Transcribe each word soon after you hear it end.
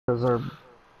Because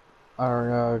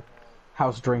our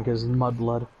house drink is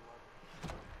Mudblood.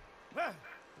 Well,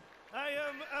 I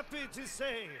am happy to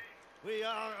say we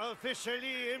are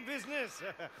officially in business.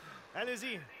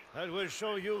 Allez-y, I will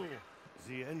show you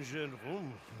the engine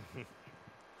room.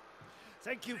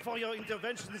 Thank you for your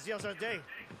interventions the other day.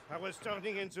 I was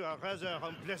turning into a rather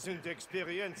unpleasant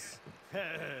experience.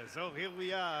 So here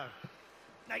we are.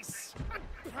 Nice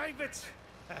and private.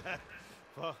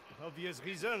 For obvious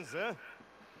reasons, huh?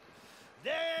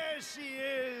 There she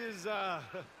is!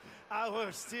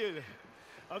 Our still.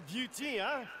 A beauty,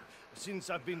 huh? Since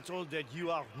I've been told that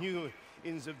you are new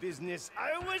in the business,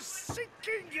 I was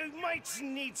thinking you might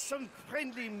need some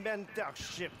friendly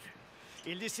mentorship.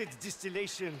 Illicit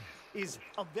distillation is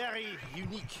a very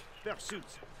unique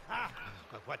pursuit.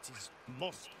 But what is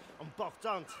most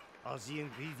important are the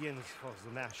ingredients for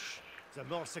the mash. The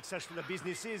more successful a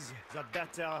business is, the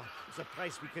better the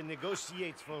price we can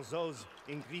negotiate for those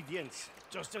ingredients.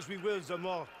 Just as we will, the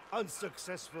more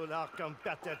unsuccessful our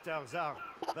competitors are.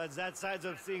 But that side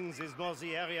of things is more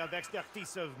the area of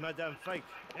expertise of Madame Fike.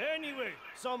 Anyway,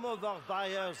 some of our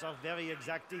buyers are very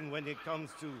exacting when it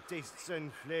comes to tastes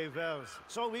and flavors.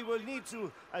 So we will need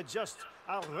to adjust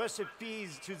our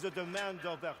recipes to the demand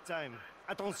over time.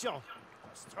 Attention,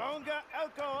 stronger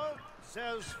alcohol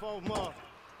sells for more,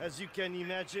 as you can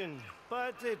imagine,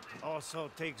 but it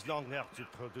also takes longer to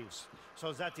produce.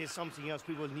 So that is something else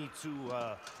we will need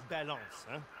to balance,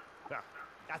 huh? Well,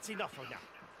 that's enough for now.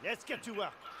 Let's get to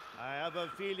work. I have a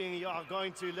feeling you are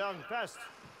going to learn fast.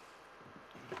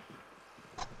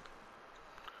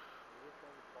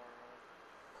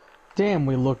 Damn,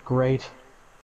 we look great.